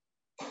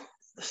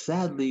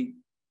 Sadly,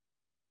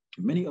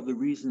 many of the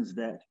reasons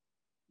that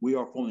we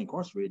are falling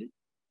incarcerated,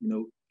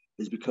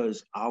 is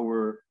because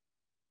our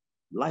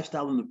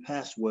lifestyle in the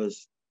past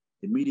was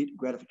immediate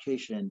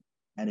gratification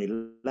and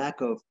a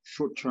lack of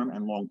short-term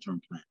and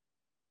long-term plan.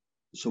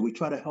 So we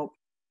try to help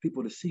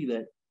people to see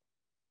that,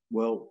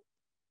 well,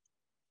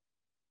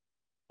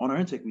 on our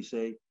intake, we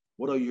say,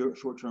 what are your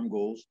short-term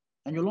goals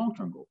and your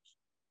long-term goals?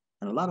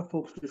 And a lot of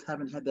folks just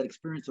haven't had that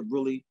experience of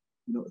really,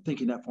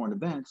 thinking that far in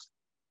advance.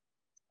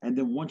 And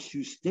then once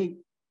you state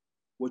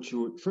what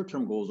your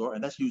short-term goals are,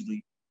 and that's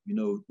usually,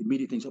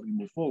 immediate things help you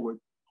move forward,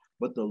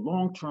 but the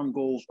long-term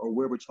goals are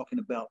where we're talking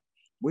about,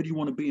 where do you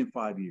want to be in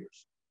 5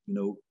 years?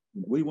 Where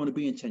do you want to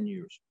be in 10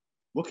 years?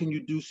 What can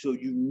you do so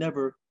you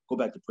never go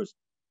back to prison?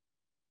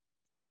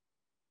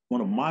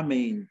 One of my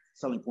main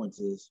selling points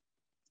is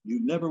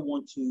you never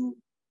want to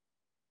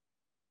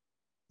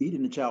eat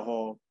in the chow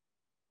hall,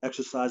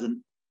 exercise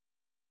in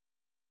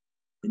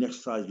an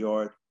exercise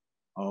yard,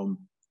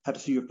 have to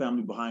see your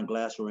family behind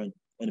glass or in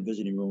a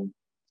visiting room.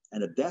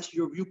 And if that's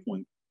your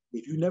viewpoint,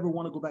 if you never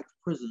want to go back to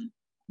prison,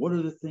 what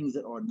are the things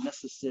that are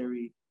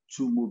necessary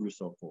to move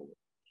yourself forward?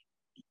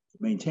 To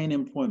maintain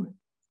employment,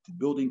 to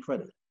building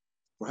credit,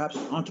 perhaps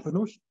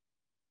entrepreneurship.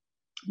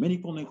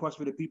 Many fully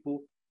incarcerated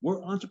people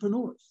were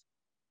entrepreneurs.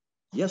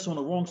 Yes, on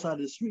the wrong side of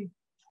the street,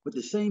 but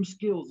the same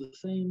skills, the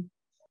same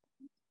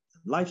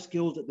life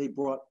skills that they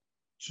brought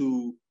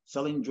to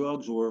selling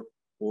drugs or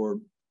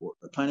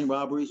planning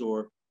robberies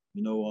or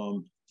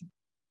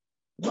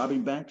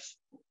robbing banks,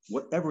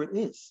 whatever it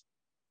is,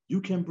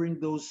 you can bring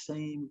those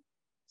same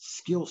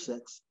skill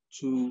sets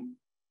to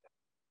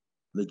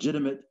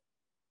legitimate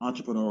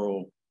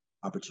entrepreneurial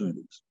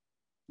opportunities,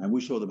 and we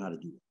show them how to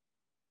do it.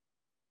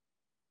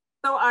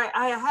 So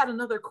I had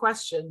another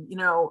question.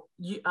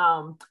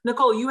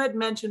 Nicole, you had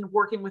mentioned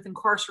working with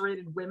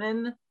incarcerated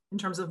women in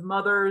terms of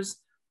mothers.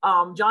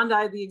 John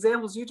Dye, the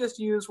examples you just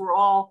used were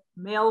all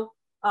male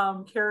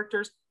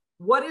characters.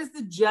 What is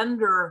the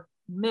gender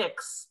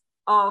mix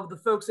of the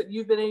folks that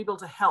you've been able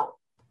to help?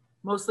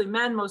 Mostly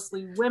men,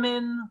 mostly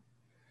women?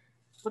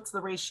 What's the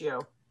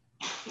ratio?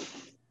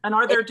 And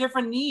are there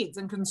different needs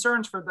and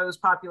concerns for those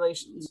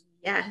populations?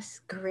 Yes,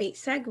 great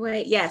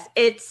segue. Yes,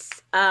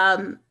 it's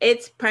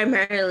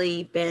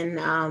primarily been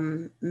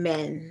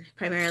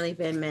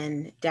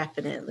men,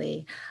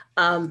 definitely.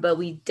 But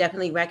we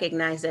definitely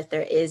recognize that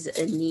there is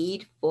a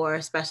need for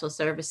special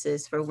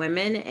services for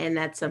women, and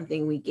that's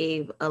something we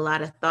gave a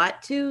lot of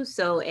thought to.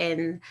 So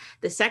in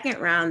the second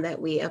round that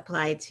we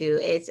applied to,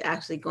 it's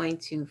actually going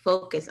to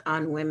focus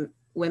on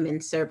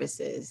women's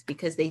services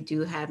because they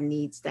do have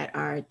needs that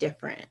are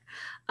different.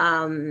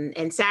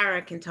 And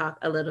Sarah can talk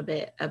a little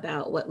bit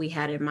about what we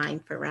had in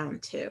mind for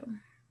round 2.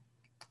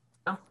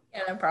 Yeah,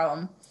 no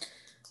problem.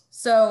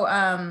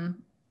 So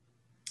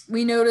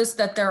we noticed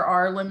that there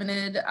are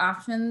limited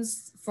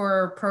options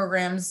for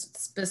programs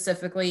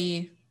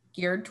specifically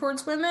geared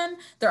towards women.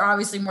 They're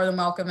obviously more than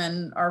welcome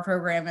in our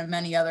program and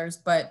many others,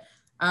 but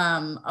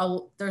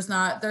there's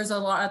a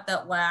lot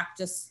that lack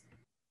just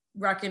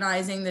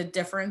recognizing the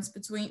difference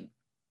between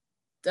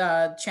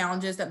the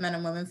challenges that men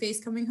and women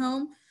face coming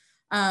home.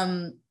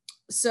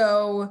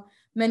 So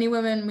many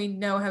women we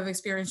know have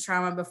experienced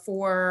trauma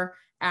before,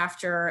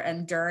 after,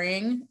 and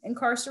during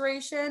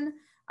incarceration.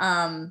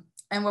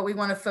 And what we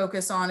want to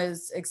focus on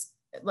is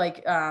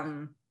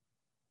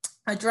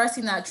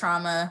addressing that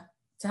trauma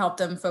to help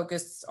them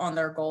focus on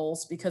their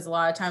goals, because a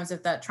lot of times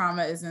if that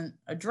trauma isn't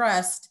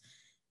addressed,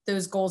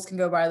 those goals can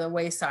go by the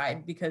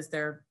wayside because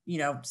they're,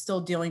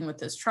 still dealing with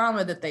this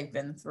trauma that they've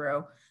been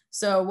through.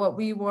 So what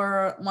we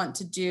want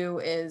to do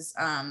is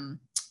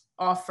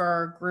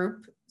offer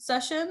group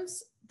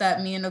sessions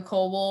that me and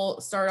Nicole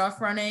will start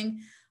off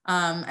running,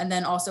 and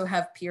then also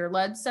have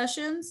peer-led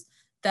sessions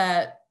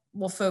that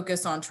will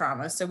focus on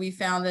trauma. So we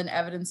found an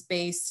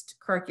evidence-based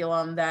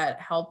curriculum that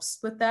helps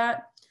with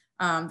that,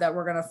 that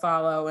we're going to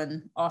follow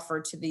and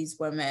offer to these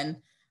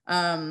women.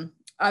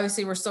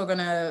 Obviously, we're still going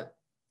to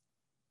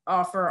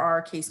offer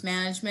our case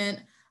management,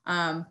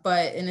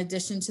 but in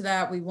addition to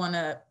that, we want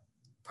to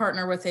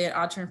partner with an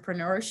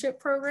entrepreneurship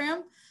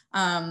program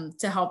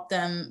to help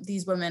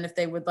these women, if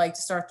they would like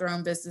to start their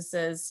own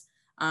businesses,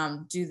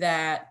 do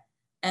that.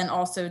 And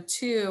also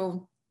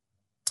too,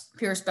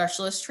 peer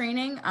specialist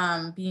training,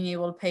 being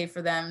able to pay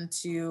for them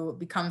to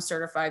become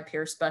certified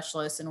peer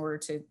specialists in order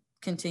to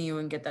continue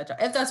and get that job,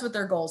 if that's what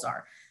their goals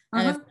are.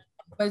 And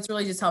but it's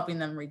really just helping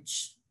them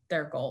reach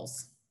their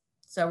goals.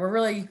 So we're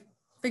really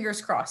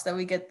fingers crossed that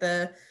we get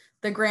the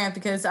grant,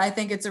 because I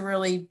think it's a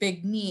really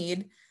big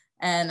need,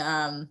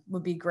 and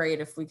would be great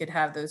if we could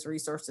have those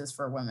resources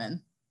for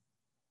women.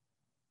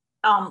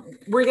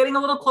 We're getting a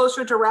little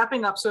closer to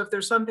wrapping up. So if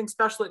there's something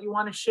special that you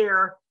want to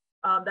share,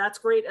 that's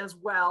great as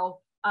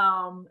well.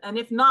 And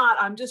if not,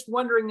 I'm just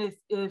wondering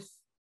if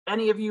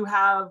any of you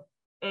have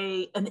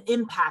an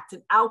impact,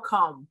 an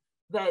outcome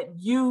that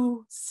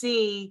you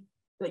see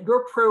that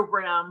your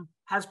program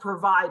has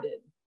provided.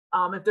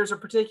 if there's a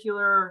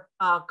particular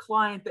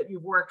client that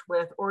you've worked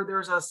with, or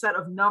there's a set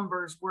of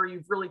numbers where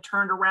you've really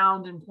turned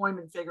around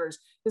employment figures.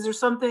 Is there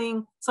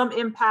something, some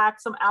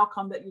impact, some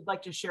outcome that you'd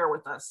like to share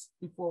with us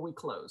before we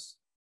close?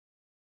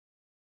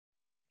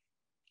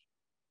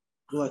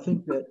 Well, I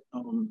think that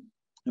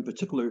in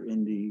particular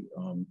in the,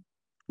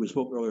 we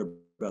spoke earlier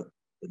about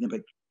the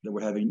impact that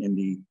we're having in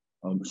the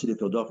city of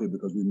Philadelphia,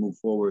 because we moved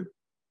forward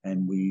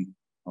and we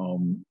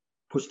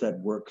pushed that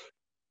work,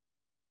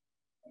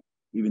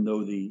 even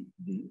though the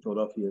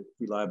Philadelphia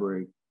Free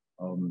Library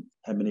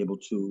had been able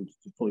to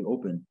fully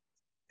open.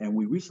 And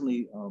we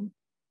recently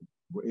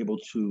were able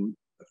to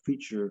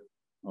feature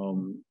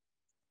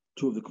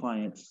two of the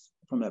clients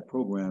from that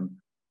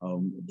program,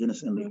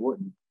 Dennis and Lee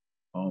Horton.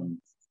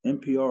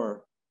 NPR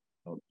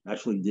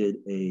actually did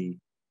a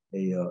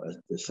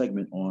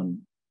segment on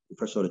the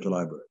Fresh Start at Your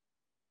Library,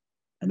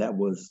 and that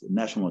was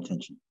national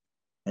attention.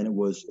 And it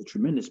was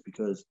tremendous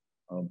because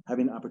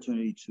having the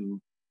opportunity to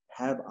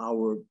have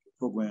our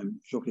program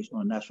showcased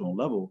on a national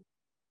level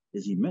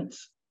is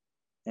immense.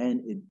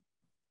 And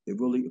it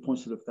really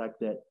points to the fact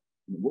that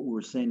what we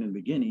were saying in the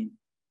beginning,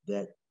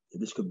 that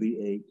this could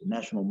be a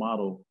national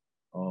model,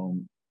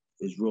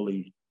 is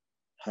really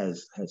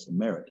has some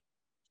merit.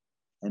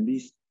 And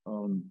these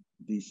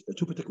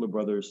two particular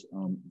brothers,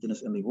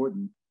 Dennis and Lee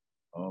Horton,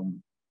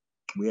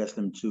 we asked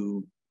them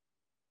to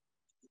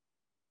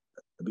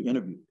be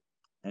interviewed,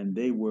 and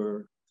they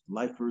were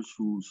lifers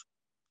whose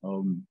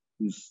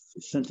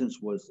sentence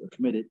was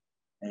committed,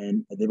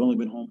 and they've only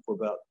been home for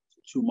about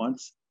 2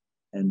 months,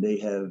 and they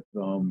have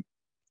been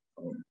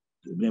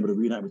able to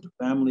reunite with their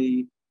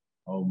family,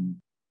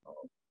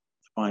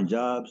 find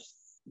jobs,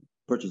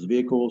 purchase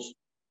vehicles,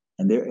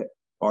 and there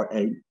are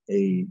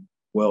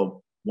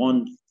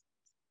one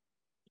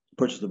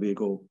purchased a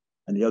vehicle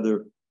and the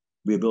other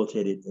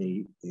rehabilitated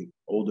a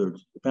older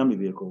family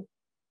vehicle.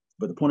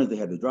 But the point is, they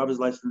have their driver's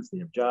license, they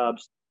have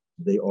jobs,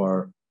 they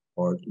are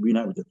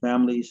reunite with their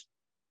families,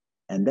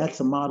 and that's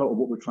a model of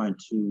what we're trying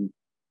to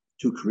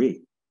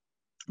create.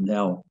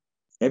 Now,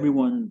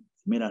 everyone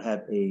may not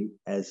have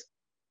as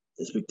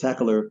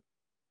spectacular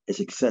a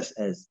success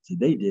as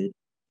they did,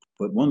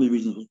 but one of the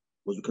reasons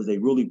was because they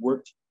really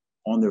worked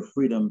on their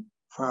freedom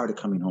prior to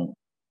coming home,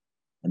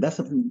 and that's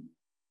something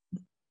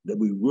that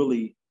we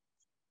really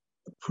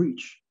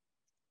preach.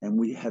 And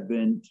we have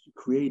been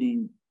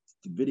creating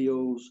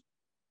videos,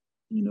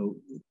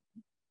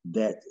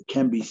 that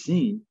can be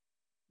seen.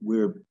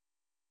 We're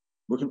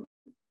working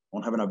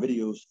on having our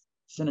videos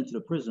sent into the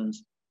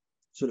prisons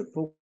so that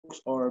folks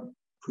are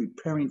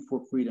preparing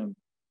for freedom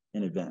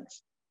in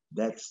advance.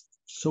 That's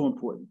so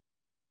important.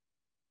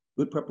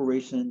 Good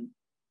preparation,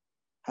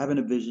 having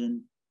a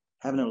vision,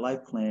 having a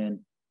life plan,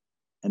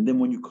 and then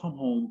when you come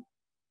home,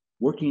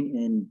 working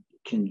in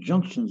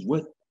conjunctions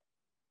with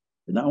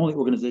not only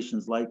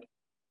organizations like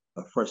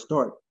a Fresh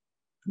Start,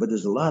 but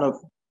there's a lot of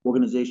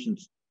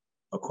organizations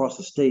across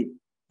the state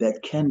that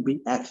can be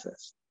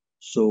accessed.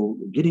 So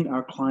getting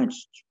our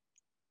clients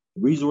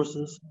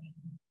resources,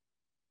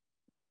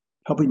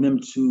 helping them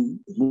to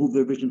move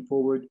their vision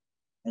forward,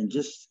 and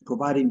just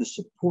providing the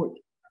support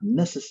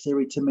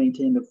necessary to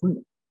maintain their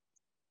freedom.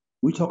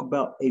 We talk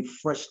about a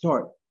fresh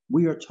start.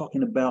 We are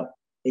talking about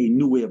a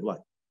new way of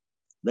life,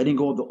 letting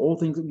go of the old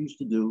things that you used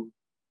to do,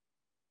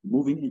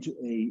 moving into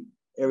a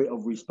area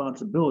of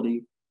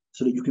responsibility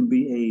so that you can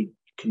be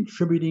a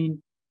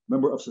contributing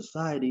member of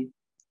society,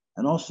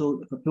 and also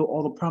fulfill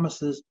all the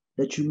promises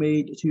that you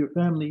made to your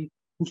family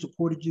who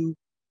supported you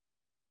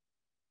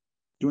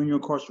during your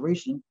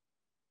incarceration,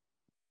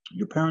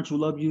 your parents who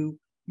love you,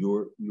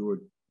 your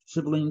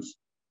siblings,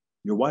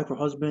 your wife or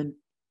husband,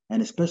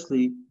 and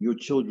especially your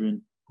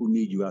children who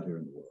need you out here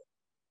in the world.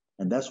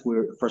 And that's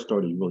where Fresh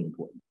Start is really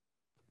important.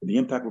 The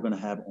impact we're going to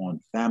have on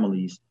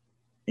families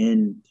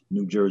in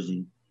New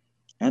Jersey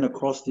and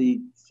across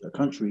the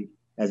country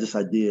as this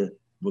idea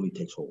really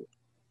takes hold.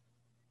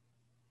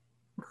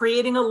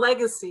 Creating a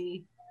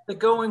legacy that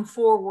going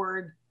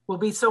forward will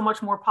be so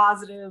much more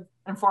positive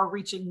and far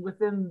reaching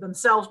within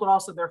themselves, but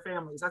also their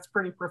families. That's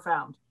pretty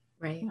profound.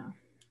 Right. Yeah.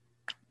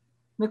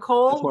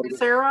 Nicole,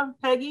 Sarah,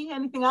 Peggy,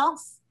 anything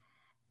else?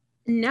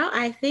 No,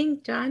 I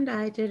think John and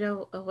I did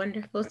a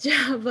wonderful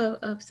job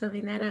of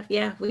summing that up.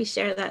 Yeah, we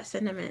share that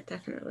sentiment,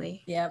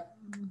 definitely. Yep.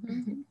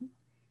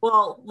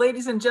 Well,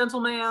 ladies and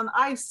gentlemen,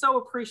 I so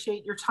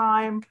appreciate your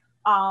time.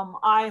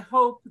 I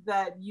hope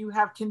that you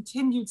have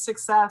continued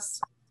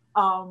success,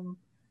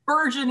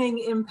 burgeoning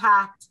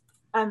impact,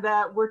 and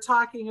that we're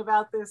talking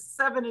about this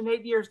 7 and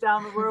 8 years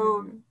down the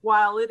road,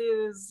 while it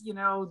is,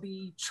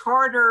 the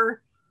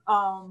charter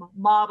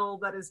model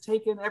that is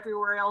taken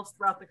everywhere else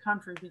throughout the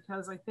country,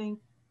 because I think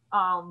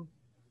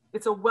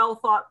it's a well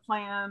thought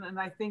plan. And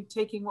I think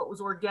taking what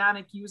was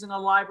organic, using a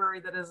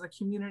library that is a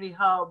community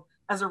hub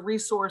as a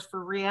resource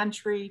for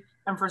reentry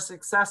and for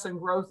success and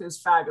growth is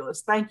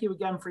fabulous. Thank you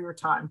again for your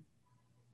time.